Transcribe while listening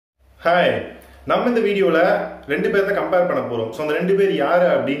Hi. நம்ம இந்த வீடியோல ரெண்டு பேரை கம்பேர் பண்ண போறோம். சோ அந்த ரெண்டு பேர் யாரு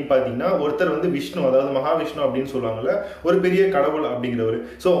அப்படினு பாத்தீங்கன்னா ஒருத்தர் வந்து விஷ்ணு அதாவது மகாவிஷ்ணு அப்படினு சொல்வாங்கல ஒரு பெரிய கடவுள் அப்படிங்கிறவர்.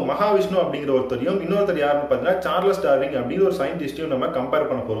 சோ மகாவிஷ்ணு அப்படிங்கிற ஒருத்தரையும் இன்னொருத்தர் யாருன்னு பாத்தீங்கன்னா சார்லஸ் டார்வின் அப்படிங்கிற ஒரு சயின்டிஸ்டையும் நம்ம கம்பேர்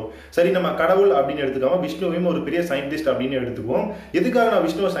பண்ண போறோம். சரி நம்ம கடவுள் அப்படினு எடுத்துக்காம விஷ்ணுவையும் ஒரு பெரிய சயின்டிஸ்ட் அப்படினு எடுத்துக்குவோம். எதுக்காக நான்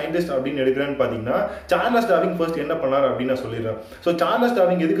விஷ்ணுவை சயின்டிஸ்ட் அப்படினு எடுக்கிறேன்னு பாத்தீங்கன்னா சார்லஸ் டார்வின் ஃபர்ஸ்ட் என்ன பண்ணார் அப்படினு நான் சொல்லிறேன். சோ சார்லஸ்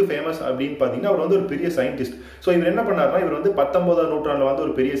டார்வின் எதுக்கு ஃபேமஸ் அப்படினு பாத்தீங்கன்னா அவர் வந்து ஒரு பெரிய சயின்டிஸ்ட். சோ இவர் என்ன பண்ணாருன்னா இவர் வந்து 19ஆம் நூற்றாண்டுல வந்து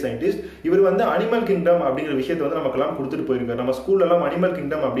ஒரு பெரிய சயின்டிஸ்ட். இவர் வந்து அனிமல் கிங்டம் அப்படிங்கிற விஷயத்தை வந்து நமக்கெல்லாம் கொடுத்துட்டு போயிருக்காரு. நம்ம ஸ்கூல்ல எல்லாம் அனிமல்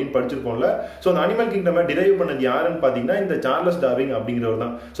கிங்டம் அப்படின்னு படிச்சிருக்கோம்ல. சோ அந்த அனிமல் கிங்டம் டிரைவ் பண்ணது யாருன்னு பாத்தீங்கன்னா இந்த சார்லஸ் டார்வின் அப்படிங்கிறவர்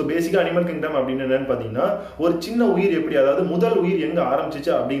தான். சோ பேசிக்கா அனிமல் கிங்டம் அப்படின்னு என்னன்னு பாத்தீங்கன்னா ஒரு சின்ன உயிர் எப்படி அதாவது முதல் உயிர் எங்க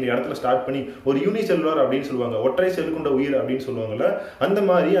ஆரம்பிச்சிச்சு அப்படிங்கிற இடத்துல ஸ்டார்ட் பண்ணி ஒரு யூனிசெல்லுலார் அப்படின்னு சொல்லுவாங்க. ஒற்றை செல் கொண்ட உயிர் அப்படின்னு சொல்லுவாங்கல்ல. அந்த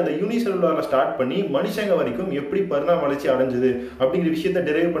மாதிரி அந்த யூனிசெல்லுலார்ல ஸ்டார்ட் பண்ணி மனுஷங்க வரைக்கும் எப்படி பரிணாம வளர்ச்சி அடைஞ்சது அப்படிங்கிற விஷயத்தை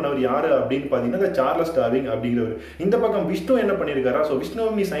டிரைவ் பண்ணவர் யாரு அப்படின்னு பாத்தீங்கன்னா இந்த சார்லஸ் டார்வின் அப்படிங்கிறவர். இந்த பக்கம் விஷ்ணு என்ன பண்ணிருக்காரா? சோ விஷ்ணு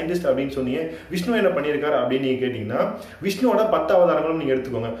நீ சயின்டிஸ்ட் அப்படின்னு சொன்னீங்க. விஷ்ணு என்ன பண்ணிருக்காரு அப்படின்னு நீங்க கேட்டீங்கன்னா விஷ்ணுவோட 10 அவதாரங்களும் நீங்க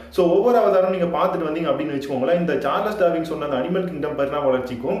எடுத்துக்கோங்க. சோ ஒவ்வொரு அவதாரம் நீங்க பார்த்துட்டு வந்தீங்க அப்படின்னு வச்சுக்கோங்களேன். இந்த சார்லஸ் டார்வின் சொன்ன அந்த அனிமல் கிங்டம் பரிணாம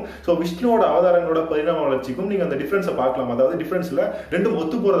வளர்ச்சிக்கும் சோ விஷ்ணுவோட அவதாரங்களோட பரிணாம வளர்ச்சிக்கும் நீங்க அந்த டிஃபரன்ஸை பார்க்கலாம். அதாவது டிஃபரன்ஸ்ல ரெண்டும்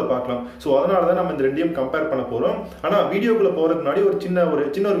ஒத்து போறதை பார்க்கலாம். சோ அதனால தான் நம்ம இந்த ரெண்டையும் கம்பேர் பண்ண போறோம். ஆனா வீடியோக்குள்ள போறதுக்கு முன்னாடி ஒரு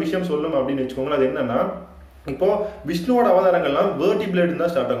சின்ன ஒரு விஷயம் சொல்லணும் அப்படின்னு வச்சுக்கோங்களேன். அது என்னன்னா இப்போ விஷ்ணுவோட அவதாரங்கள்லாம் வெர்டிபிளேட்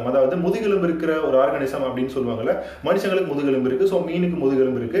தான் ஸ்டார்ட் ஆகும். அதாவது முதுகெலும்பு இருக்கிற ஒரு ஆர்கானிசம் அப்படின்னு சொல்லுவாங்கல்ல. மனுஷங்களுக்கு முதுகெலும்பு இருக்கு, சோ மீனுக்கு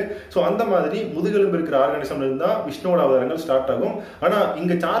முதுகெலும்பு இருக்கு. சோ அந்த மாதிரி முதுகெலும்பு இருக்கிற ஆர்கானிசம்ல இருந்தா விஷ்ணுவோட அவதாரங்கள் ஸ்டார்ட் ஆகும். ஆனா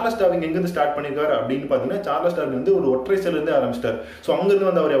இங்க சார்லஸ் டார்வின் எங்க இருந்து ஸ்டார்ட் பண்ணிருக்காரு அப்படின்னு பாத்தீங்கன்னா சார்லஸ் டார்வின் வந்து ஒரு ஒற்றை செல்ல இருந்து ஆரம்பிச்சிட்டார். சோ அங்க இருந்து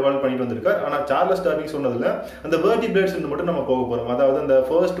வந்து அவர் எவால்வ் பண்ணிட்டு வந்திருக்கார். ஆனா சார்லஸ் டார்வின் சொன்னதுல அந்த வெர்டிபிளேட்ஸ் இருந்து மட்டும் நம்ம போக போறோம். அதாவது அந்த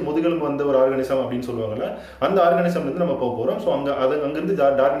ஃபர்ஸ்ட் முதுகெலும்பு வந்த ஒரு ஆர்கானிசம் அப்படின்னு சொல்லுவாங்கல்ல. அந்த ஆர்கானிசம்ல இருந்து நம்ம போக போறோம். சோ அங்க இருந்து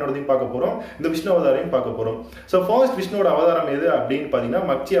டார்வினோடதையும் பார்க்க போறோம். இந்த விஷ்ணு அவதாரையும் பார்க்க போறோம். சோ ஃபர்ஸ்ட் விஷ்ணுவோட அவதாரம் எது அப்படின்னு பாத்தீங்கன்னா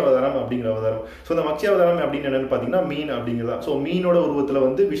மக்சி அவதாரம் அப்படிங்கிற அவதாரம். சோ இந்த மக்சி அவதாரம் அப்படின்னு என்னன்னு பாத்தீங்கன்னா மீன் அப்படிங்கிறதா. சோ மீனோட உருவத்துல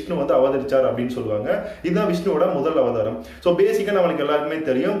வந்து விஷ்ணு வந்து அவதரிச்சார் அப்படின்னு சொல்லுவாங்க. இதுதான் விஷ்ணுவோட முதல் அவதாரம். சோ பேசிக்கா நம்மளுக்கு எல்லாருக்குமே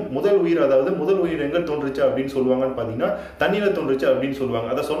தெரியும் முதல் உயிர் அதாவது முதல் உயிர் எங்க தோன்றுச்சு அப்படின்னு சொல்லுவாங்கன்னு பாத்தீங்கன்னா தண்ணீர தோன்றுச்சு அப்படின்னு சொல்லுவாங்க.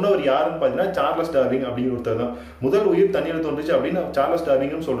 அதை சொன்னவர் யாருன்னு பாத்தீங்கன்னா சார்லஸ் டார்வின் அப்படிங்கிற ஒருத்தர் தான். முதல் உயிர் தண்ணீர தோன்றுச்சு அப்படின்னு சார்லஸ்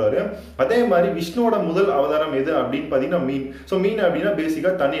டார்வின் சொல்றாரு. அதே மாதிரி விஷ்ணுவோட முதல் அவதாரம் எது அப்படின்னு பாத்தீங்கன்னா மீன். சோ மீன் அப்படின்னா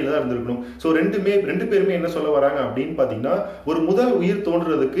பேசிக்கா தண்ணீர் தான் இருந்திருக்கணும். சோ ரெண்டு பேருமே என்ன சொல்ல வராங்க அப்படின்னு பாத்தீங்கன்னா ஒரு முதல் உயிர்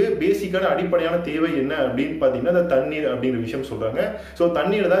தோன்றதுக்கு பேசிக்கான அடிப்படையான தேவை என்ன அப்படின்னு பாத்தீங்கன்னா அந்த தண்ணீர் அப்படிங்கிற விஷயம் சொல்றாங்க. சோ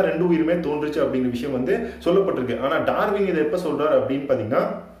தண்ணீர் தான் ரெண்டு உயிருமே தோன்றுச்சு அப்படிங்கிற விஷயம் வந்து சொல்லப்பட்டிருக்கு. ஆனா டார்வின் இதை எப்ப சொல்றாரு அப்படின்னு பாத்தீங்கன்னா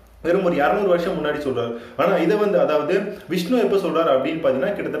வெறும் ஒரு 200 வருஷம் முன்னாடி சொல்றாரு. ஆனா இதை வந்து அதாவது விஷ்ணு எப்ப சொல்றாரு அப்படின்னு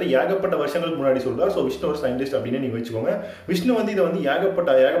பாத்தீங்கன்னா கிட்டத்தட்ட ஏகப்பட்ட வருஷங்களுக்கு முன்னாடி சொல்றாரு. சோ விஷ்ணு ஒரு சயின்டிஸ்ட் அப்படின்னு நீங்க வச்சுக்கோங்க. விஷ்ணு வந்து இதை வந்து ஏகப்பட்ட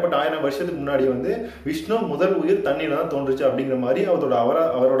 1000 வருஷத்துக்கு முன்னாடி வந்து விஷ்ணு முதல் உயிர் தண்ணீர் தான் தோன்றுச்சு அப்படிங்கிற மாதிரி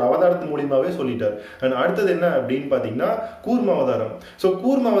அவரோட அவதாரத்து மூலியமாவே சொல்லிட்டார். அடுத்தது என்ன அப்படின்னு பாத்தீங்கன்னா கூர்ம அவதாரம். சோ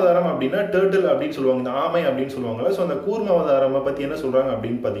கூர்ம அவதாரம் அப்படின்னா டர்ட்டில் அப்படின்னு சொல்லுவாங்க, இந்த ஆமை அப்படின்னு சொல்லுவாங்கல்ல. சோ அந்த கூர்ம அவதாரம் பத்தி என்ன சொல்றாங்க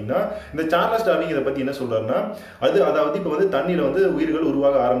அப்படின்னு பாத்தீங்கன்னா இந்த சார்லஸ் டார்வின் இதை பத்தி என்ன சொல்றாருன்னா அதாவது இப்ப வந்து தண்ணீர்ல வந்து உயிர்கள்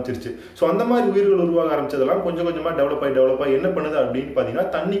உருவாக ஆரம்பிச்சு. சோ அந்த மாதிரி உயிர்கள் உருவாக ஆரம்பிச்சதெல்லாம் கொஞ்சம் கொஞ்சமா டெவலப் ஆகி என்ன பண்ணுது அப்படின்னு பாத்தீங்கன்னா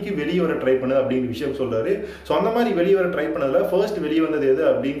தண்ணிக்கு வெளியே வர ட்ரை பண்ணுது அப்படிங்கிற விஷயம் சொல்றாரு. சோ அந்த மாதிரி வெளியே வர ட்ரை பண்ணதுல ஃபர்ஸ்ட் வெளியே வந்தது எது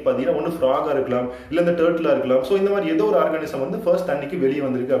அப்படின்னு பாத்தீங்கன்னா ஒன்னு ஃப்ராகா இருக்கலாம், இல்ல இந்த டர்ட்டிலா இருக்கலாம். சோ இந்த மாதிரி ஏதோ ஒரு ஆர்கானிசம் வந்து ஃபர்ஸ்ட் தண்ணிக்கு வெளியே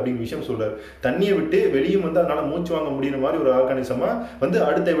வந்திருக்கு அப்படிங்கிற விஷயம் சொல்றாரு. தண்ணியை விட்டு வெளியும் வந்து அதனால மூச்சு வாங்க முடியுற மாதிரி ஒரு ஆர்கானிசமா வந்து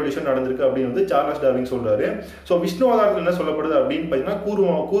அடுத்த எவல்யூஷன் நடந்திருக்கு அப்படின்னு வந்து சார்லஸ் டார்வின் சொல்றாரு. சோ விஷ்ணு அவதாரத்தில் என்ன சொல்லப்படுது அப்படின்னு பாத்தீங்கன்னா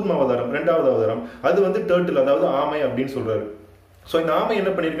கூர்ம அவதாரம், இரண்டாவது அவதாரம். அது வந்து டர்ட்டில் அதாவது ஆமை அப்படின்னு சொல்றாரு. சோ இந்த ஆமை என்ன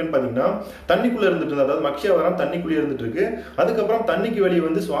பண்ணிருக்குன்னு பாத்தீங்கன்னா தண்ணிக்குள்ள இருந்துட்டு இருக்கு. அதாவது மக்சி அவதாரம் தண்ணிக்குள்ளே இருந்துட்டு இருக்கு. அதுக்கப்புறம் தண்ணிக்கு வெளியே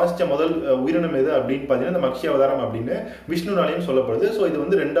வந்து சுவாசிச்ச முதல் உயிரினம் எது அப்படின்னு பாத்தீங்கன்னா இந்த மக்சி அவதாரம் அப்படின்னு விஷ்ணுனாலையும் சொல்லப்படுது. சோ இது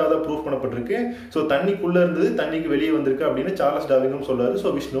வந்து ரெண்டாவதா ப்ரூவ் பண்ணப்பட்டிருக்கு. சோ தண்ணிக்குள்ள இருந்தது தண்ணிக்கு வெளியே வந்திருக்கு அப்படின்னு சார்லஸ் டார்வினும் சொல்றாரு.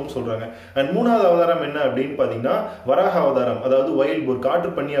 சோ விஷ்ணுவும் சொல்றாங்க. அண்ட் மூணாவது அவதாரம் என்ன அப்படின்னு பாத்தீங்கன்னா வராக அவதாரம், அதாவது வைல்ட் போர்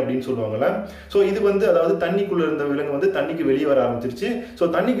காட்டு பண்ணி அப்படின்னு சொல்லுவாங்கல்ல. சோ இது வந்து அதாவது தண்ணிக்குள்ள இருந்த விலங்கு வந்து தண்ணிக்கு வெளியே வர ஆரம்பிச்சிருச்சு.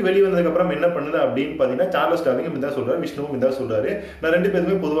 சோ தண்ணிக்கு வெளியே வந்ததுக்கு அப்புறம் என்ன பண்ணுது அப்படின்னு பாத்தீங்கன்னா சார்லஸ் டார்வின் இதான் சொல்றாரு, விஷ்ணுவும் இதான் சொல்றாரு. நான் ரெண்டு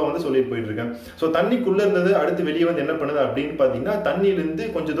பேருமே பொதுவா வந்து சொல்லிட்டு போயிட்டு இருக்கேன். சோ தண்ணிக்குள்ள இருந்தது அடுத்து வெளியே வந்து என்ன பண்ணுது அப்படின்னு பாத்தீங்கன்னா தண்ணியிலிருந்து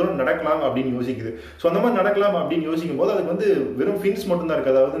கொஞ்சம் தூரம் நடக்கலாம் அப்படின்னு யோசிக்குது. சோ அந்த மாதிரி நடக்கலாம் அப்படின்னு யோசிக்கும் போது அதுக்கு வந்து வெறும் ஃபின்ஸ் மட்டும் தான்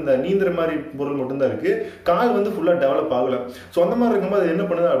இருக்கு. அதாவது இந்த நீந்திர மாதிரி பொருள் மட்டும் தான் இருக்கு. கால் வந்து ஃபுல்லா டெவலப் ஆகல. சோ அந்த மாதிரி இருக்கும்போது அது என்ன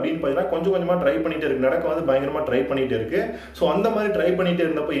பண்ணுது அப்படின்னு பாத்தீங்கன்னா கொஞ்சம் கொஞ்சமா ட்ரை பண்ணிட்டே இருக்கு. நடக்க வந்து பயங்கரமா ட்ரை பண்ணிட்டே இருக்கு. சோ அந்த மாதிரி ட்ரை பண்ணிட்டே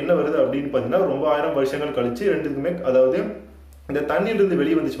இருந்தப்போ என்ன வருது அப்படின்னு பாத்தீங்கன்னா ரொம்ப 1000 வருஷங்கள் கழிச்சு ரெண்டுக்குமே அதாவது இந்த தண்ணியிலிருந்து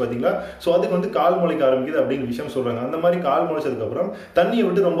வெளியே வந்துச்சு பாத்தீங்களா. சோ அதுக்கு வந்து கால் முளைக்க ஆரம்பிக்குது அப்படின்னு விஷயம் சொல்றாங்க. அந்த மாதிரி கால் முளைச்சதுக்கு அப்புறம் தண்ணியை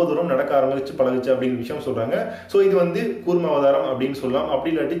விட்டு ரொம்ப தூரம் நடக்க ஆரம்பிச்சு பழகுச்சு அப்படின்னு விஷயம் சொல்றாங்க. சோ இது வந்து கூர்ம அவதாரம் அப்படின்னு சொல்லலாம்.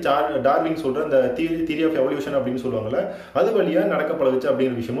 அப்படி இல்லாட்டி டார்வின் சொல்ற அந்த தியரி ஆஃப் எவல்யூஷன் அப்படின்னு சொல்லுவாங்கல்ல, அது வழியா நடக்க பழகுச்சு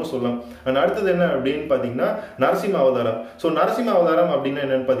அப்படிங்கிற விஷயமும் சொல்லலாம். அடுத்தது என்ன அப்படின்னு பாத்தீங்கன்னா நரசிம்ம அவதாரம். சோ நரசிம்ம அவதாரம் அப்படின்னா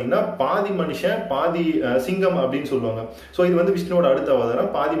என்னன்னு பாத்தீங்கன்னா பாதி மனுஷன் பாதி சிங்கம் அப்படின்னு சொல்லுவாங்க. சோ இது வந்து விஷ்ணுவோட அடுத்த அவதாரம்,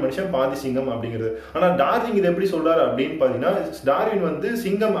 பாதி மனுஷன் பாதி சிங்கம் அப்படிங்கிறது. ஆனா டார்வின் இது எப்படி சொல்றாரு அப்படின்னு பாத்தீங்கன்னா டார்வின் வந்து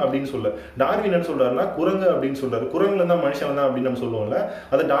சிங்கம் அப்படின்னு சொல்ல, டார்வின் என்ன சொல்றாருன்னா குரங்கு அப்படின்னு சொல்றாரு. குரங்குல தான் மனுஷன் தான் அப்படின்னு நம்ம சொல்லுவோம்ல,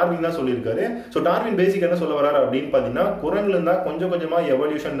 அதை டார்வின் தான் சொல்லியிருக்காரு. ஸோ டார்வின் பேசிக் என்ன சொல்ல வராரு அப்படின்னு பார்த்தீங்கன்னா, குரங்குல இருந்தா கொஞ்சம் கொஞ்சமா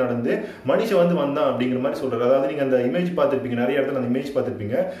எவல்யூஷன் நடந்து மனுஷன் வந்து வந்தான் அப்படிங்கிற மாதிரி சொல்றாரு. அதாவது நீங்க அந்த இமேஜ் பார்த்துருப்பீங்க, நிறைய இடத்துல அந்த இமேஜ்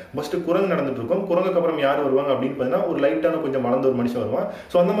பார்த்துருப்பீங்க. ஃபர்ஸ்ட் குரங்கு நடந்துட்டு இருக்கும், குரங்குக்கு அப்புறம் யார் வருவாங்க அப்படின்னு பார்த்தீங்கன்னா ஒரு லைட்டான கொஞ்சம் வளர்ந்த ஒரு மனுஷன் வருவான்.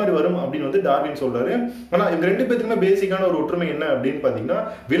 ஸோ அந்த மாதிரி வரும் அப்படின்னு வந்து டார்வின் சொல்றாரு. ஆனா இவங்க ரெண்டு பேருக்குமே பேசிக்கான ஒரு ஒற்றுமை என்ன அப்படின்னு பார்த்தீங்கன்னா,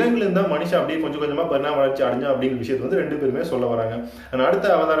 விலங்குல இருந்தா மனுஷன் அப்படியே கொஞ்சம் கொஞ்சமா பரிணாம வளர்ச்சி அடைஞ்சா அப்படிங்கிற விஷயத்தை வந்து ரெண்டு பேருமே சொல்ல வராங்க.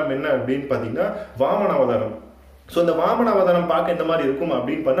 அடுத்த அவதாரம் என்ன அப்படின்னு பார்த்தீங்கன்னா வாமன அவதாரம். ஸோ இந்த வாமன அவதாரம் பார்க்க இந்த மாதிரி இருக்கும்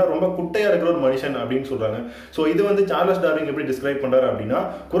அப்படின்னு பண்ணா ரொம்ப குட்டையா இருக்கிற ஒரு மனுஷன் அப்படின்னு சொல்றாங்க. ஸோ இது வந்து சார்லஸ் டார்வின் எப்படி டிஸ்கிரைப் பண்றாரு அப்படின்னா,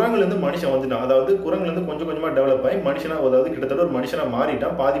 குரங்குல இருந்து மனுஷன் வந்துட்டான், அதாவது குரங்குல இருந்து கொஞ்சம் கொஞ்சமா டெவலப் ஆகி மனுஷனா, அதாவது கிட்டத்தட்ட ஒரு மனுஷனா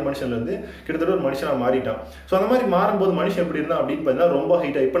மாறிட்டான், பாதி மனுஷன்ல இருந்து கிட்டத்தட்ட ஒரு மனுஷனா மாறிட்டான். ஸோ அந்த மாதிரி மாறும்போது மனுஷன் எப்படி இருந்தா அப்படின்னு பார்த்தீங்கன்னா ரொம்ப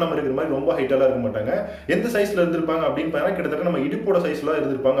ஹைட்டா, இப்போ நம்ம இருக்கிற மாதிரி ரொம்ப ஹைட்டாலாம் இருக்க மாட்டாங்க. எந்த சைஸ்ல இருந்திருப்பாங்க அப்படின்னு பார்த்தீங்கன்னா கிட்டத்தட்ட நம்ம இடுப்போட சைஸ்ல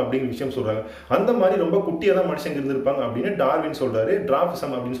இருந்திருப்பாங்க அப்படிங்கிற விஷயம் சொல்றாங்க. அந்த மாதிரி ரொம்ப குட்டியா தான் மனுஷங்க இருந்திருப்பாங்க அப்படின்னு டார்வின் சொல்றாரு.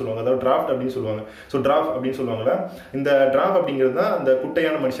 டிராஃபிசம் அப்படின்னு சொல்லுவாங்க, அதாவது டிராஃப்ட் அப்படின்னு சொல்லுவாங்க. ஸோ டிராஃப்ட் அப்படின்னு சொல்லுவாங்களா, இந்த டிராப் அப்படிங்கிறது தான் அந்த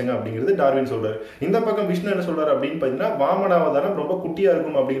குட்டையான மனுஷங்க அப்படிங்கிறது டார்வின் சொல்றாரு. இந்த பக்கம் விஷ்ணு என்ன சொல்றாரு அப்படின்னு பார்த்தீங்கன்னா, வாமனாவதாரம் ரொம்ப குட்டியா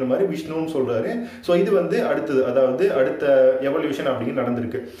இருக்கும் அப்படிங்கிற மாதிரி விஷ்ணுவும் சொல்றாரு. ஸோ இது வந்து அடுத்தது, அதாவது அடுத்த எவல்யூஷன் அப்படிங்கிறது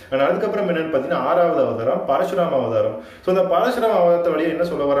நடந்திருக்கு. அதுக்கப்புறம் என்னன்னு பார்த்தீங்கன்னா 6வது அவதாரம் பரசுராம அவதாரம். ஸோ இந்த பரசுராம அவதாரத்தை வழியா என்ன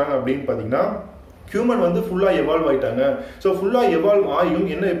சொல்ல வராங்க அப்படின்னு பார்த்தீங்கன்னா, ஹியூமன் வந்து ஃபுல்லா எவால்வ் ஆயிட்டாங்க. ஸோ ஃபுல்லா எவால்வ் ஆகியும்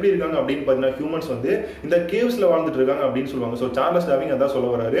என்ன எப்படி இருக்காங்க அப்படின்னு பார்த்தீங்கன்னா, ஹியூமன்ஸ் வந்து இந்த கேவ்ஸ்ல வாழ்ந்துட்டு இருக்காங்க அப்படின்னு சொல்லுவாங்க. ஸோ சார்லஸ் டார்வின் அதான் சொல்ல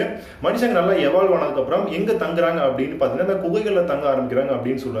வராரு. மனுஷங்க நல்லா எவால்வ் ஆனதுக்கு அப்புறம் எங்க தங்குறாங்க அப்படின்னு பார்த்தீங்கன்னா, இந்த குகைகளில் தங்க ஆரம்பிக்கிறாங்க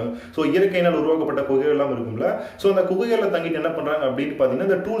அப்படின்னு சொல்றாங்க. ஸோ இயற்கையினால் உருவாக்கப்பட்ட குகைகள் எல்லாம் இருக்கும்ல, ஸோ அந்த குகைகளில் தங்கிட்டு என்ன பண்றாங்க அப்படின்னு பார்த்தீங்கன்னா,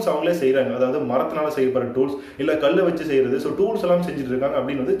 இந்த டூல்ஸ் அவங்களே செய்யறாங்க, அதாவது மரத்தினால செய்யப்படுற டூல்ஸ் இல்ல கல்லை வச்சு செய்யறது. ஸோ டூல்ஸ் எல்லாம் செஞ்சுட்டு இருக்காங்க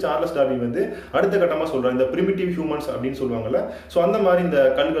அப்படின்னு வந்து சார்லஸ் டார்வின் வந்து அடுத்த கட்டமா சொல்றாங்க. இந்த பிரிமிட்டிவ் ஹியூமன்ஸ் அப்படின்னு சொல்லுவாங்கல்ல, ஸோ அந்த மாதிரி இந்த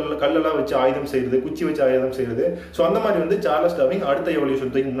கல்லெல்லாம் வச்சு ஆயுதம் செய்யறது, குச்சி வச்சு ஆயுதம் செய்யறது. சோ அந்த மாதிரி வந்து சார்லஸ் டார்வின் அடுத்த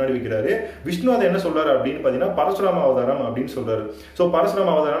எவல்யூஷன் தூக்கி முன்னாடி வைக்கிறாரு. விஷ்ணு அதை என்ன சொல்றாரு அப்படின்னு பார்த்தீங்கன்னா பரசுராம அவதாரம் அப்படின்னு சொல்றாரு. சோ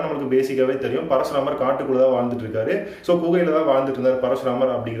பரசுராம அவதாரம் நமக்கு பேசிக்காவே தெரியும். பரசுராமர் காட்டுக்குள்ள தான் வாழ்ந்துட்டு இருக்காரு. சோ குகையில தான் வாழ்ந்துட்டு இருந்தார்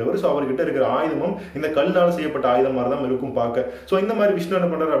பரசுராமர் அப்படிங்கிறவர். சோ அவர்கிட்ட இருக்கிற ஆயுதமும் இந்த கல்லினால செய்யப்பட்ட ஆயுதம் மாதிரி தான் இருக்கும் பார்க்க. சோ இந்த மாதிரி விஷ்ணு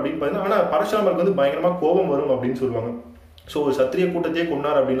என்ன பண்றாரு அப்படின்னு பார்த்தீங்கன்னா, ஆனா பரசுராமருக்கு வந்து பயங்கரமா கோபம் வரும் அப்படின்னு சொல்லுவாங்க. ஸோ ஒரு சத்திரிய கூட்டத்தையே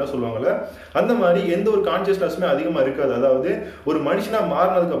கொண்டார் அப்படின்லாம் சொல்லுவாங்கல்ல, அந்த மாதிரி எந்த ஒரு கான்சியஸ்னஸுமே அதிகமாக இருக்காது. அதாவது ஒரு மனுஷனாக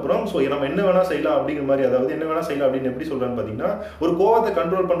மாறினதுக்கு அப்புறம் ஸோ நம்ம என்ன வேணா செய்யலாம் அப்படிங்கிற மாதிரி, அதாவது என்ன வேணா செய்யலாம் அப்படின்னு எப்படி சொல்றான்னு பார்த்தீங்கன்னா, ஒரு கோவத்தை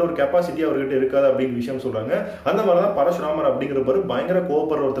கண்ட்ரோல் பண்ணுற ஒரு கெப்பாசிட்டி அவர்கிட்ட இருக்காது அப்படிங்கிற விஷயம் சொல்றாங்க. அந்த மாதிரி தான் பரசுராமர் அப்படிங்கிறப்பரு பயங்கர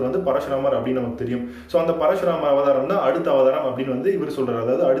கோவப்படுற ஒருத்தர் வந்து பரசுராமர் அப்படின்னு நமக்கு தெரியும். ஸோ அந்த பரசுராம அவதாரம் தான் அடுத்த அவதாரம் அப்படின்னு வந்து இவர் சொல்றாரு,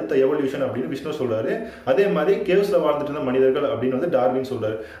 அதாவது அடுத்த எவல்யூஷன் அப்படின்னு விஷ்ணு சொல்றாரு. அதே மாதிரி கேவ்ஸ்ல வாழ்ந்துட்டு இருந்த மனிதர்கள் அப்படின்னு வந்து டார்வின்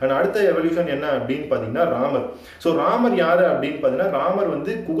சொல்றாரு. அண்ட் அடுத்த எவல்யூஷன் என்ன அப்படின்னு பார்த்தீங்கன்னா ராமர். ஸோ ராமர் யாரு அப்படின்னு பார்த்தீங்கன்னா, ராமர்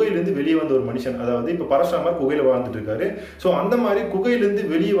வந்து குகையிலிருந்து வெளியே வந்த ஒரு மனுஷன். அதாவது இப்ப பரசுராமர் குகையில வாழ்ந்துட்டு இருக்காரு. சோ அந்த மாதிரி குகையிலிருந்து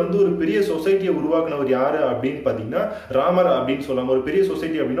வெளியே வந்து ஒரு பெரிய சொசைட்டியை உருவாக்குனவர் யாரு அப்படின்னு பார்த்தீங்கன்னா ராமர் அப்படின்னு சொல்லலாம். ஒரு பெரிய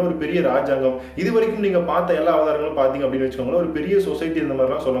சொசைட்டி அப்படின்னா ஒரு பெரிய ராஜாங்கம். இது வரைக்கும் நீங்க பார்த்த எல்லா அவதாரங்களும் பார்த்தீங்க அப்படின்னு வச்சுக்கோங்களேன், ஒரு பெரிய சொசைட்டி இந்த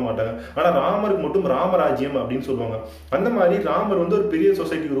மாதிரிலாம் சொல்ல மாட்டாங்க. ஆனா ராமருக்கு மட்டும் ராமராஜ்யம் அப்படின்னு சொல்லுவாங்க. அந்த மாதிரி ராமர் வந்து ஒரு பெரிய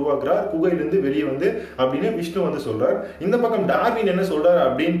சொசைட்டி உருவாக்குறார் குகையிலிருந்து வெளியே வந்து அப்படின்னு விஷ்ணு வந்து சொல்றார். இந்த பக்கம் டார்வின் என்ன சொல்றாரு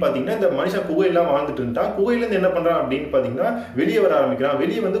அப்படின்னு பார்த்தீங்கன்னா, இந்த மனுஷன் குகையெல்லாம் வாழ்ந்துட்டு இருந்தான், குகையிலிருந்து என்ன பண்றான் அப்படின்னு பார்த்தீங்கன்னா வெளியே வர ஆரம்பிக்கிறான்,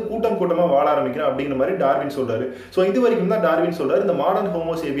 வெளியே வந்து கூட்டம் கூட்டமா வாழ ஆரம்பிக்கிறான் அப்படிங்கிற மாதிரி டார்வின் சொல்றாரு. சோ இது வரைக்கும் தான் டார்வின் சொல்றாரு. இந்த மாடர்ன்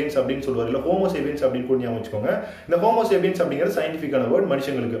ஹோமோசேபியன்ஸ் அப்படின்னு சொல்றாரு, இல்ல ஹோமோசேபியன்ஸ் அப்படின்னு கூட ஞாபகம் வச்சுக்கோங்க. இந்த ஹோமோசேபியன்ஸ் அப்படிங்கிறது சயின்டிபிக்கான வேர்ட்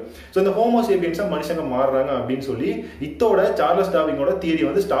மனுஷங்களுக்கு. சோ இந்த ஹோமோசேபியன்ஸா மனுஷங்க மாறுறாங்க அப்படின்னு சொல்லி இத்தோட சார்லஸ் டார்வினோட தியரி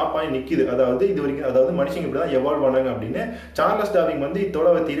வந்து ஸ்டாப் ஆகி நிக்குது. அதாவது இது வரைக்கும், அதாவது மனுஷங்க இப்படிதான் எவால்வ் ஆனாங்க அப்படின்னு சார்லஸ் டார்வின் வந்து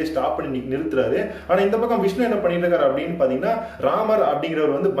இத்தோட தியரி ஸ்டாப் பண்ணி நிறுத்துறாரு. ஆனா இந்த பக்கம் விஷ்ணு என்ன பண்ணிட்டு இருக்காரு அப்படின்னு பாத்தீங்கன்னா, ராமர்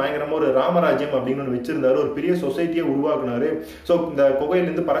அப்படிங்கிறவர் வந்து பயங்கரமா ஒரு ராமராஜ்யம் அப்படின்னு வச்சிருந்தாரு, ஒரு பெரிய சொசைட்டியை உருவாக்குனாரு. சோ இந்த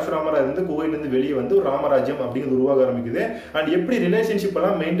குகையிலிருந்து பரசுராமரா இருந்து குகையிலிருந்து வெளியே வந்து ஒரு ராமராஜ்யம் அப்படிங்கிறது உருவாக ஆரம்பிக்குது. அண்ட் எப்படி ரிலேஷன்ஷிப்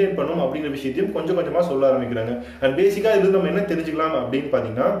எல்லாம் மெயின்டைன் பண்ணும் அப்படிங்கிற விஷயத்தையும் கொஞ்சம் கொஞ்சமா சொல்ல ஆரம்பிக்கிறாங்க. அண்ட் பேசிக்கா இது நம்ம என்ன தெரிஞ்சுக்கலாம் அப்படின்னு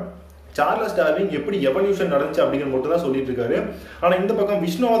பாத்தீங்கன்னா, சார்லஸ் டார்வின் எப்படி எவல்யூஷன் நடந்துச்சு அப்படிங்கிற மட்டும் தான் சொல்லிட்டு இருக்காரு. ஆனா இந்த பக்கம்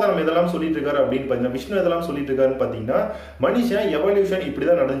விஷ்ணு அவதாரம் எதெல்லாம் சொல்லிட்டு இருக்காரு அப்படின்னு பாத்தீங்கன்னா, விஷ்ணு எதெல்லாம் சொல்லிட்டு இருக்காருன்னு பாத்தீங்கன்னா, மனுஷன் எவல்யூஷன்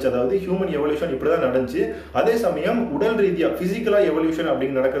இப்படிதான் நடந்துச்சு, அதாவது ஹியூமன் எவல்யூஷன் இப்படிதான் நடந்துச்சு. அதே சமயம் உடல் ரீதியா பிசிக்கலா எவல்யூஷன்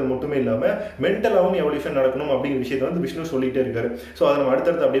அப்படிங்க நடக்கிறது மட்டுமே இல்லாம மென்டலாவும் எவல்யூஷன் நடக்கணும் அப்படிங்கிற விஷயத்தை வந்து விஷ்ணு சொல்லிட்டே இருக்காரு. சோ அதை நம்ம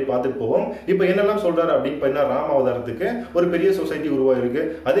அடுத்தடுத்து அப்படியே பார்த்துட்டு போவோம். இப்போ என்னெல்லாம் சொல்றாரு அப்படின்னு பாத்தீங்கன்னா, ராம அவதாரத்துக்கு ஒரு பெரிய சொசைட்டி உருவாயிருக்கு.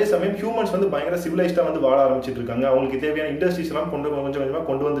 அதே சமயம் ஹியூமன்ஸ் வந்து பயங்கர சிவிலைஸ்டா வந்து வாழ ஆரம்பிச்சிட்டு இருக்காங்க. அவங்களுக்கு தேவையான இண்டஸ்ட்ரீஸ் எல்லாம் கொஞ்சம் கொஞ்சமா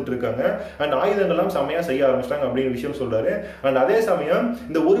கொண்டு வந்துட்டு இருக்காங்க. அண்ட் ஆயுதங்கள்லாம் செமையா செய்ய ஆரம்பிச்சிட்டாங்க அப்படிங்கிற விஷயம் சொல்றாரு. அண்ட் அதே சமயம்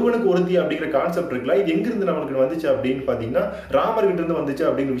இந்த ஒருவனுக்கு ஒருத்தி அப்படிங்கிற கான்செப்ட் இருக்குல்ல, இது எங்கிருந்து நமக்கு வந்துச்சு அப்படின்னு பாத்தீங்கன்னா ராமர் கிட்ட இருந்து வந்துச்சு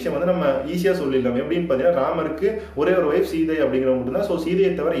அப்படிங்கிற விஷயம் வந்து நம்ம ஈஸியா சொல்லிடலாம். எப்படின்னு பாத்தீங்கன்னா, ராமருக்கு ஒரே ஒரு வைஃப் சீதை அப்படிங்கிற மட்டும் தான். சோ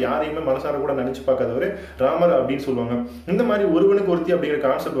சீதையை தவிர யாரையுமே மனசார கூட நினைச்சு பார்க்காதவர் ராமர் அப்படின்னு சொல்லுவாங்க. இந்த மாதிரி ஒருவனுக்கு ஒருத்தி அப்படிங்கிற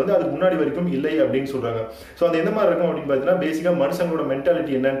கான்செப்ட் வந்து அதுக்கு முன்னாடி வரைக்கும் இல்லை அப்படின்னு சொல்றாங்க. சோ அந்த எந்த மாதிரி இருக்கும் அப்படின்னு பாத்தீங்கன்னா, பேசிக்கா மனுஷங்களோட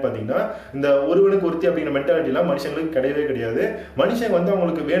மென்டாலிட்டி என்னன்னு பாத்தீங்கன்னா, இந்த ஒருவனுக்கு ஒருத்தி அப்படிங்கிற மென்டாலிட்டி எல்லாம் மனுஷங்களுக்கு கிடையவே கிடையாது. மனுஷங்க வந்து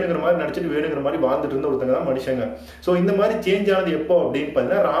அவங்களுக்கு வேணுங்கிற மாதிரி மாதிரி நடிச்சிட்டு வேணுங்கிற மாதிரி வாழ்ந்துட்டு இருந்த ஒருத்தங்க தான் மனுஷங்க. ஸோ இந்த மாதிரி சேஞ்ச் ஆனது எப்போ அப்படின்னு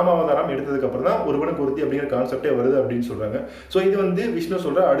பார்த்தீங்கன்னா ராமாவதாரம் எடுத்ததுக்கு அப்புறம் தான் ஒருவனுக்கு ஒருத்தி அப்படிங்கிற கான்செப்டே வருது அப்படின்னு சொல்றாங்க. ஸோ இது வந்து விஷ்ணு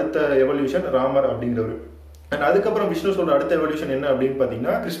சொல்ற அடுத்த எவல்யூஷன் ராமர் அப்படிங்கிறவர். அண்ட் அதுக்கப்புறம் விஷ்ணு சொல்ற அடுத்த எவல்யூஷன் என்ன அப்படின்னு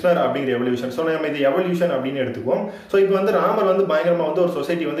பார்த்தீங்கன்னா கிருஷ்ணர் அப்படிங்கிற எவல்யூஷன். ஸோ நம்ம இது எவல்யூஷன் அப்படின்னு எடுத்துக்குவோம். ஸோ இப்போ வந்து ராமர் வந்து பயங்கரமா வந்து ஒரு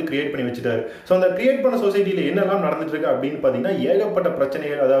சொசைட்டி வந்து கிரியேட் பண்ணி வச்சுட்டாரு. ஸோ அந்த கிரியேட் பண்ண சொசைட்டியில் என்னெல்லாம் நடந்துட்டு இருக்கு அப்படின்னு பார்த்தீங்கன்னா ஏகப்பட்ட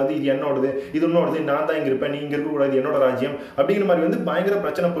பிரச்சனைகள், அதாவது இது என்னோடது, இது உன்னோடது, நான் தான் இங்க இருப்பேன், நீங்க இருக்கக்கூடாது, என்னோட ராஜ்யம் அப்படிங்கிற மாதிரி வந்து பயங்கர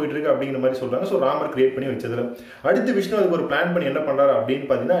பிரச்சனை போயிட்டு இருக்கு அப்படிங்கிற மாதிரி சொல்றாங்க. ஸோ ராமர் கிரியேட் பண்ணி வச்சதுல அடுத்து விஷ்ணு அதுக்கு ஒரு பிளான் பண்ணி என்ன பண்றாரு அப்படின்னு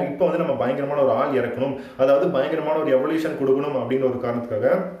பார்த்தீங்கன்னா இப்போ வந்து நம்ம பயங்கரமான ஒரு ஆள் இறக்கணும், அதாவது பயங்கரமான ஒரு எவல்யூஷன் கொடுக்கணும் அப்படிங்கிற ஒரு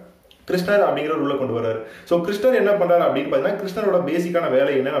காரணத்துக்காக கிருஷ்ணர் அப்படிங்கிற உள்ள கொண்டு வர்றாரு. ஸோ கிருஷ்ணர் என்ன பண்றாரு அப்படின்னு பார்த்தீங்கன்னா கிருஷ்ணரோட பேசிக்கான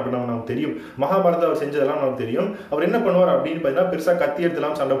வேலை என்ன அப்படின்னு நமக்கு தெரியும். மகாபாரதம் அவர் செஞ்சதெல்லாம் நமக்கு தெரியும். அவர் என்ன பண்ணுவார் அப்படின்னு பார்த்தீங்கன்னா பெருசா கத்தி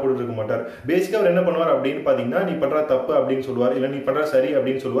எடுத்துலாம் சண்டை போட்டு இருக்க மாட்டார். பேசிக்கா அவர் என்ன பண்ணுவார் அப்படின்னு பார்த்தீங்கன்னா நீ பண்ற தப்பு அப்படின்னு சொல்லுவார், இல்லை நீ பண்ற சரி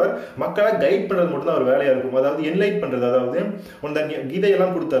அப்படின்னு சொல்லுவார். மக்களை கைட் பண்றது மட்டும் தான் அவர் வேலையா இருக்கும். அதாவது என்லைட் பண்றது, அதாவது அந்த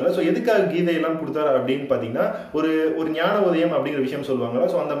கீதையெல்லாம் கொடுத்தாரு. ஸோ எதுக்காக கீதையெல்லாம் கொடுத்தாரு அப்படின்னு பார்த்தீங்கன்னா ஒரு ஞான உதயம் அப்படிங்கிற விஷயம் சொல்லுவாங்க.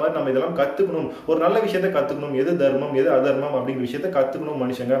 ஸோ அந்த மாதிரி நம்ம இதெல்லாம் கத்துக்கணும், ஒரு நல்ல விஷயத்த கத்துக்கணும், எது தர்மம் எது அதர்மம் அப்படிங்கிற விஷயத்த கத்துக்கணும்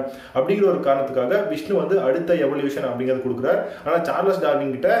மனுஷங்க அப்படிங்கிற ஒரு காரணத்துக்காக விஷ்ணு வந்து அடுத்த எவல்யூஷன் அப்படிங்கிறது கொடுக்குறார். ஆனால் சார்லஸ்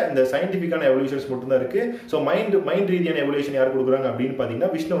டார்வின் கிட்ட இந்த சயின்டிஃபிக்கான எவல்யூஷன்ஸ் மட்டும் தான் இருக்கு. ஸோ மைண்ட் ரீதியான எவல்யூஷன் யார் கொடுக்குறாங்க அப்படின்னு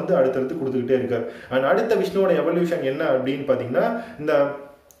பார்த்தீங்கன்னா விஷ்ணு வந்து அடுத்தடுத்து கொடுத்துக்கிட்டே இருக்கார். அண்ட் அடுத்த விஷ்ணுவோட எவல்யூஷன் என்ன அப்படின்னு பார்த்தீங்கன்னா இந்த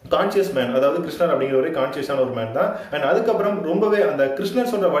கான்சியஸ் மேன், அதாவது கிருஷ்ணர் அப்படிங்கிற ஒரு கான்சியஸான ஒரு மேன் தான். அண்ட் அதுக்கப்புறம் ரொம்பவே அந்த கிருஷ்ணர்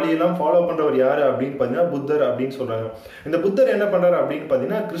சொல்ற வழியெல்லாம் ஃபாலோ பண்றவர் யாரு அப்படின்னு பார்த்தீங்கன்னா புத்தர் அப்படின்னு சொல்றாங்க. இந்த புத்தர் என்ன பண்றாரு அப்படின்னு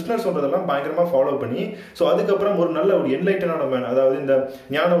பார்த்தீங்கன்னா கிருஷ்ணர் சொல்றதெல்லாம் பயங்கரமா ஃபாலோ பண்ணி ஸோ அதுக்கப்புறம் ஒரு நல்ல ஒரு என்லைட்டனான மேன், அதாவது இந்த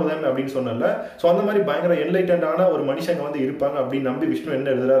ஞான உதயம் அப்படின்னு சொன்னல, ஸோ அந்த மாதிரி பயங்கர என்லைட்டன்டான ஒரு மனுஷங்க வந்து இருப்பாங்க அப்படின்னு நம்பி விஷ்ணு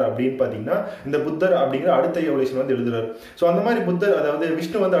என்ன எழுதுறாரு அப்படின்னு பார்த்தீங்கன்னா இந்த புத்தர் அப்படிங்கிற அடுத்த எவல்யூஷன் வந்து எழுதுறாரு. ஸோ அந்த மாதிரி புத்தர், அதாவது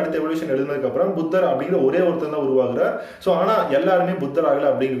விஷ்ணு வந்து அடுத்த எவல்யூஷன் எழுதுனதுக்கு அப்புறம் புத்தர் அப்படிங்கிற ஒரே ஒருத்தர் தான் உருவாகுறார். ஸோ ஆனா எல்லாருமே புத்தர்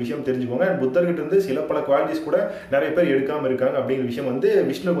ஆகல அப்படிங்கிற விஷயம் தெரிஞ்சுக்கோங்க. அண்ட் புத்தர்கிட்ட இருந்து சில பல குவாலிட்டிஸ் கூட நிறைய பேர் எடுக்காம இருக்காங்க அப்படிங்கிற விஷயம் வந்து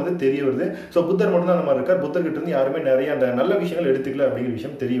விஷ்ணுக்கு வந்து தெரிய வருது. ஸோ புத்தர் மட்டும் தான் அந்த மாதிரி இருக்கார், புத்தர்கிட்ட இருந்து யாருமே நிறைய அந்த நல்ல விஷயங்கள் எடுத்துக்கல அப்படிங்கிற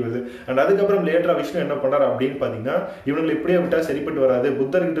விஷயம் தெரிய வருது. அண்ட் அதுக்கப்புறம் லேட்டரா விஷ்ணு என்ன பண்றாரு அப்படின்னு பாத்தீங்கன்னா இவங்களை இப்படியே விட்டா சரிப்பட்டு வராது,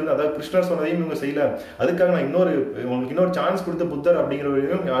 புத்தர்கிட்ட இருந்து, அதாவது கிருஷ்ணர் சொன்னதையும் இவங்க செய்யல, அதுக்காக நான் உங்களுக்கு இன்னொரு சான்ஸ் கொடுத்து புத்தர்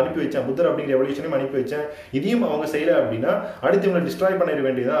அப்படிங்கிறவரையும் அனுப்பி வச்சேன், புத்தர் அப்படிங்கிற எவல்யூஷனையும் அனுப்பி வச்சேன், இதையும் அவங்க செய்யல அப்படின்னா அடுத்து இவங்களை டிஸ்ட்ராய் பண்ணிட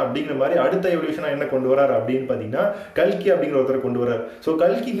வேண்டியதான் அப்படிங்கிற மாதிரி அடுத்த எவல்யூஷனா என்ன கொண்டு வராரு அப்படின்னு பாத்தீங்கன்னா கல்கி அப்படிங்கிற ஒருத்தர் கொண்டு வராரு. ஸோ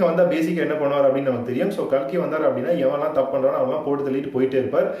கல்கிங்க வந்து பேசிக்கா என்ன பண்ணுவார் அப்படின்னு நமக்கு தெரியும். ஸோ கல்கி வந்தார் அப்படின்னா எவெல்லாம் தப்பு பண்றானோ அவெல்லாம் போட்டு தள்ளிட்டு போயிட்டே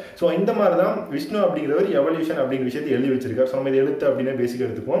இருப்பார். ஸோ இந்த மாதிரி தான் விஷ்ணு அப்படிங்கிறவர் எவல்யூஷன் அப்படிங்கிற விஷயத்தை எழுதி வச்சிருக்கார். ஸோ நம்ம இதை எழுத்து அப்படின்னு பேசிக்க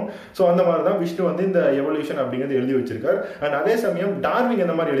எடுத்துப்போம். ஸோ அந்த மாதிரி தான் விஷ்ணு வந்து இந்த எவல்யூஷன் அப்படிங்கிறது எழுதி வச்சிருக்கார். அண்ட் அதே சமயம் டார்வின்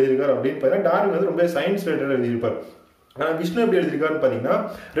எந்த மாதிரி எழுதியிருக்கார் அப்படின்னு பார்த்தீங்கன்னா டார்வின் வந்து ரொம்ப சயின்ஸ் ரிலேட்டட் எழுதியிருப்பார். ஆனால் விஷ்ணு எப்படி எழுதியிருக்காருன்னு பார்த்தீங்கன்னா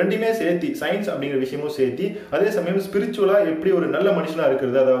ரெண்டுமே சேர்த்தி, சயின்ஸ் அப்படிங்கிற விஷயமும் சேர்த்தி, அதே சமயம் ஸ்பிரிச்சுவலா எப்படி ஒரு நல்ல மனுஷனா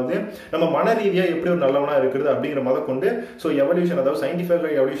இருக்கிறது, அதாவது நம்ம மன ரீதியா எப்படி ஒரு நல்லவனா இருக்கிறது அப்படிங்கிற மத கொண்டு ஸோ எவல்யூஷன், அதாவது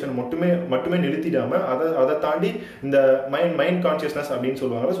சயின்டிஃபிக் எவல்யூஷன் மட்டுமே நிறுத்திடாம அதை தாண்டி இந்த மைண்ட் கான்சியஸ்னஸ் அப்படின்னு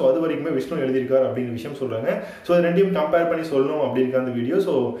சொல்லுவாங்க. ஸோ அது வரைக்குமே விஷ்ணு எழுதியிருக்காரு அப்படிங்கிற விஷயம் சொல்றாங்க. ஸோ இது ரெண்டையும் கம்பேர் பண்ணி சொல்லணும் அப்படிங்கிற அந்த வீடியோ.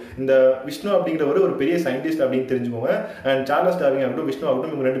 ஸோ இந்த விஷ்ணு அப்படிங்கிறவர் ஒரு பெரிய சயின்டிஸ்ட் அப்படின்னு தெரிஞ்சுக்கோங்க. அண்ட் சார்லஸ் டார்வின் ஆகட்டும் விஷ்ணு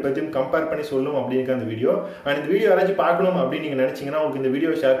ஆகட்டும் இவங்க ரெண்டு பேர்த்தையும் கம்பேர் பண்ணி சொல்லணும் அப்படிங்கிற அந்த வீடியோ. அண்ட் இந்த வீடியோ யாராச்சும் பார்க்கணும் அப்படின்னு நீங்க நினைச்சீங்கன்னா உங்களுக்கு இந்த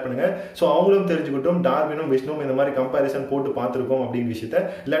வீடியோ ஷேர் பண்ணுங்க. ஸோ அவங்களும் தெரிஞ்சுக்கிட்டும் டார்வினும் விஷ்ணுவும் இந்த மாதிரி கம்பேரிசன் போட்டு பார்த்துருக்கோம் அப்படின்னு விஷயத்த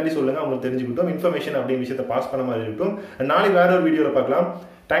இல்லாட்டி சொல்லுங்க, அவங்களுக்கு தெரிஞ்சுக்கிட்டும் இன்ஃபர்மேஷன் அப்படின்னு விஷயத்த பாஸ் பண்ண மாதிரி இருக்கட்டும். நாளைக்கு வேற ஒரு வீடியோவில் பார்க்கலாம்.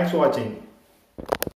 தேங்க்ஸ் ஃபார் வாட்சிங்.